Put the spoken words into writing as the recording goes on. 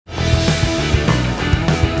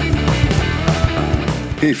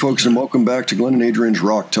Hey, folks, and welcome back to Glenn and Adrian's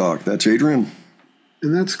Rock Talk. That's Adrian.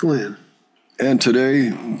 And that's Glenn. And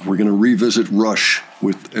today we're going to revisit Rush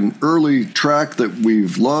with an early track that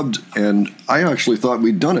we've loved, and I actually thought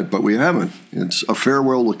we'd done it, but we haven't. It's A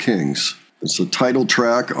Farewell to Kings. It's the title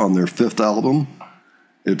track on their fifth album.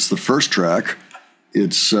 It's the first track.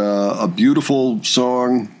 It's a beautiful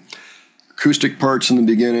song, acoustic parts in the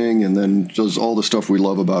beginning, and then does all the stuff we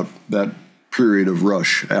love about that period of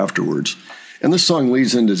Rush afterwards. And this song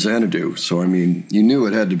leads into Xanadu, so I mean, you knew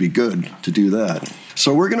it had to be good to do that.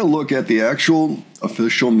 So we're going to look at the actual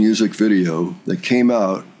official music video that came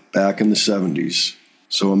out back in the 70s.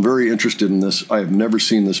 So I'm very interested in this. I have never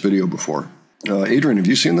seen this video before. Adrian, have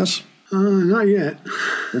you seen this? Not yet.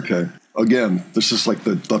 Okay. Again, this is like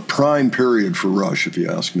the prime period for Rush, if you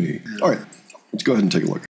ask me. Yeah. All right, let's go ahead and take a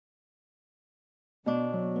look.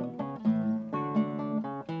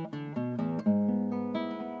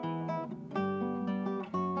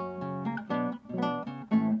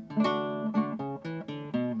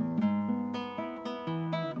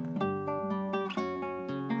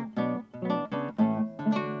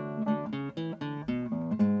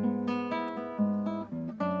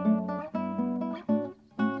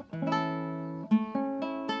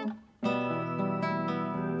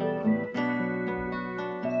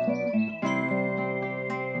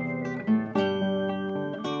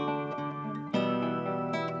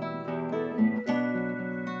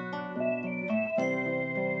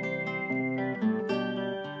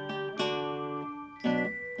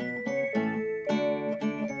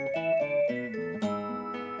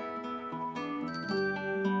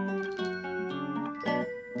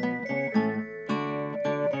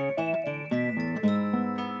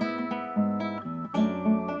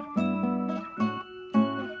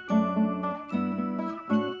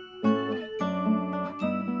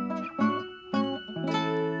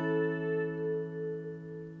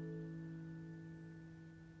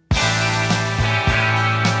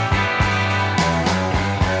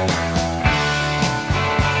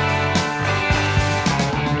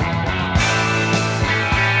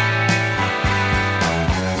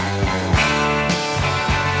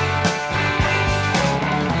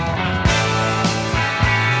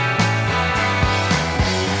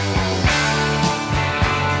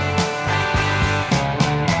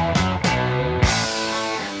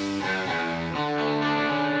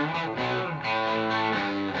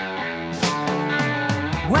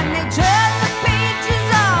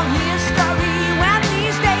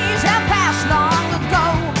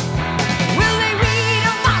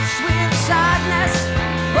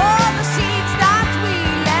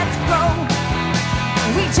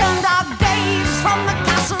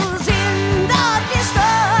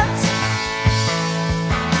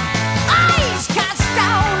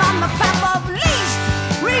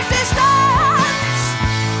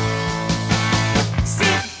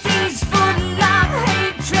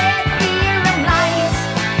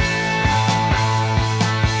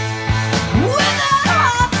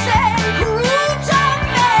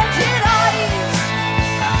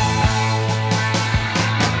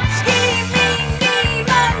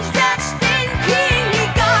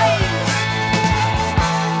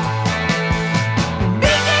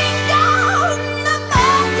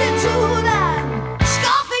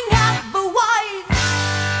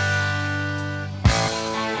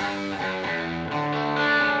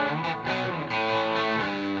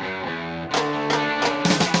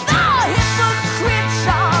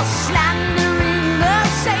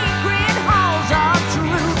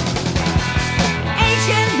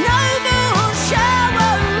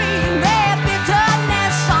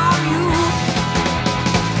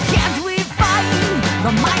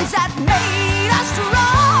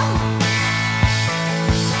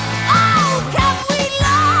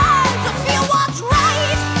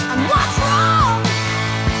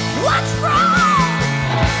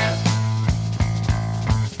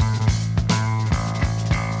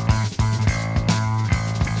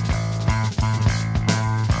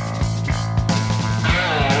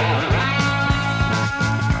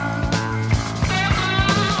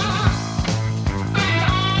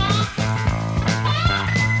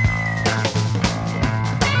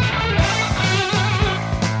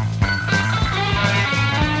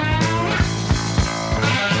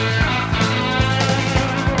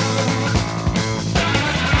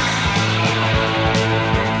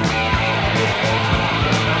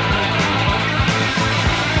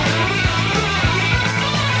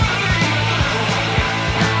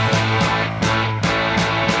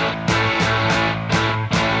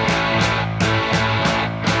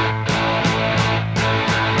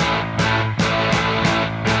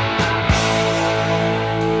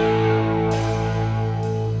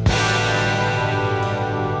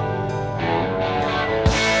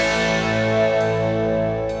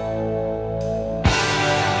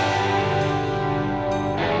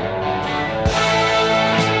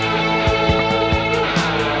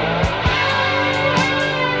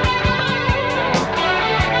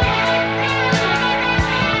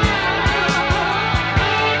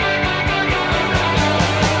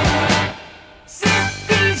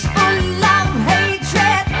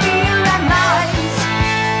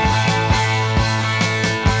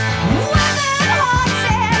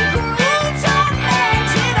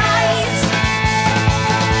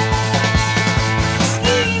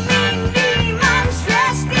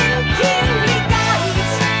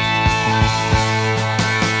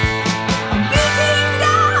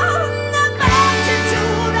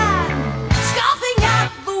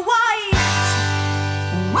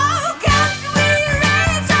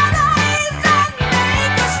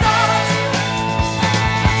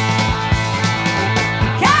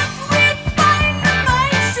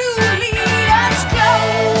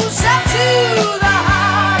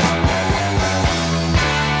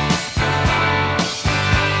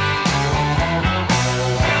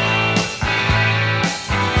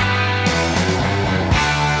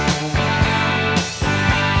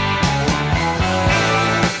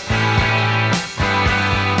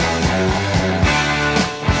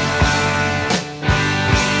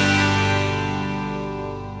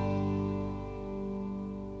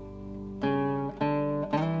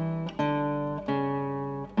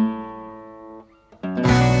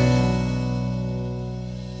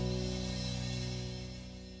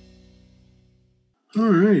 All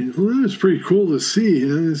right. Well, that was pretty cool to see.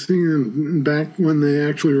 I was seeing them back when they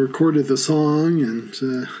actually recorded the song and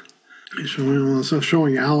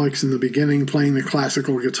showing Alex in the beginning playing the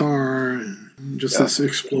classical guitar and just this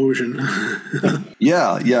explosion.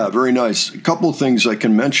 Yeah, very nice. A couple of things I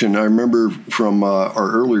can mention. I remember from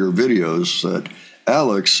our earlier videos that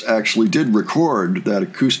Alex actually did record that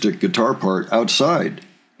acoustic guitar part outside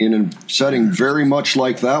in a setting very much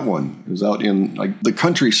like that one. It was out in like the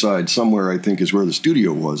countryside somewhere, I think is where the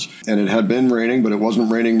studio was. And it had been raining, but it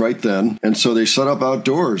wasn't raining right then. And so they set up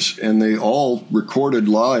outdoors and they all recorded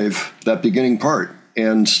live that beginning part.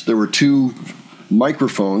 And there were two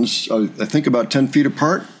microphones, I think about 10 feet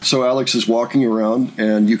apart. So Alex is walking around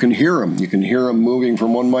and you can hear him. You can hear him moving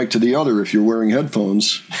from one mic to the other. If you're wearing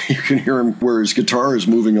headphones, you can hear him where his guitar is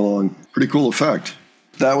moving along. Pretty cool effect.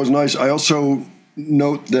 That was nice. I also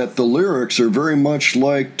note that the lyrics are very much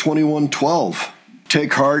like 2112.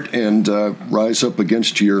 Take heart and rise up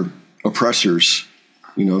against your oppressors,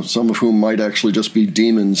 some of whom might actually just be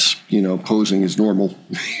demons, posing as normal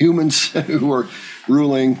humans who are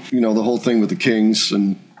ruling, the whole thing with the kings.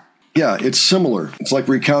 And yeah, it's similar. It's like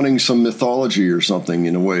recounting some mythology or something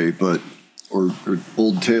in a way, or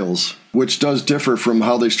old tales, which does differ from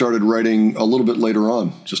how they started writing a little bit later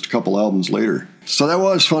on, just a couple albums later. So that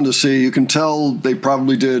was fun to see. You can tell they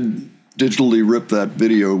probably did digitally rip that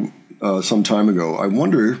video some time ago. I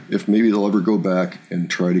wonder if maybe they'll ever go back and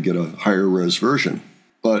try to get a higher res version.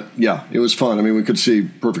 But yeah, it was fun. I mean, we could see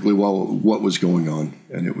perfectly well what was going on,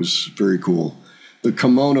 and it was very cool. The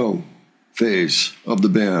kimono phase of the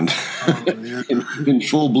band in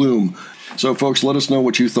full bloom. So, folks, let us know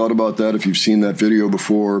what you thought about that, if you've seen that video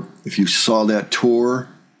before, if you saw that tour,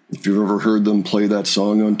 if you've ever heard them play that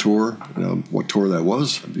song on tour, what tour that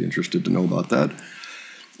was. I'd be interested to know about that.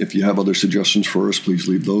 If you have other suggestions for us, please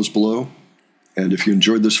leave those below. And if you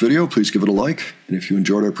enjoyed this video, please give it a like. And if you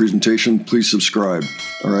enjoyed our presentation, please subscribe.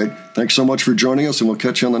 All right. Thanks so much for joining us, and we'll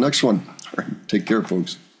catch you on the next one. All right. Take care,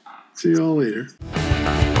 folks. See you all later.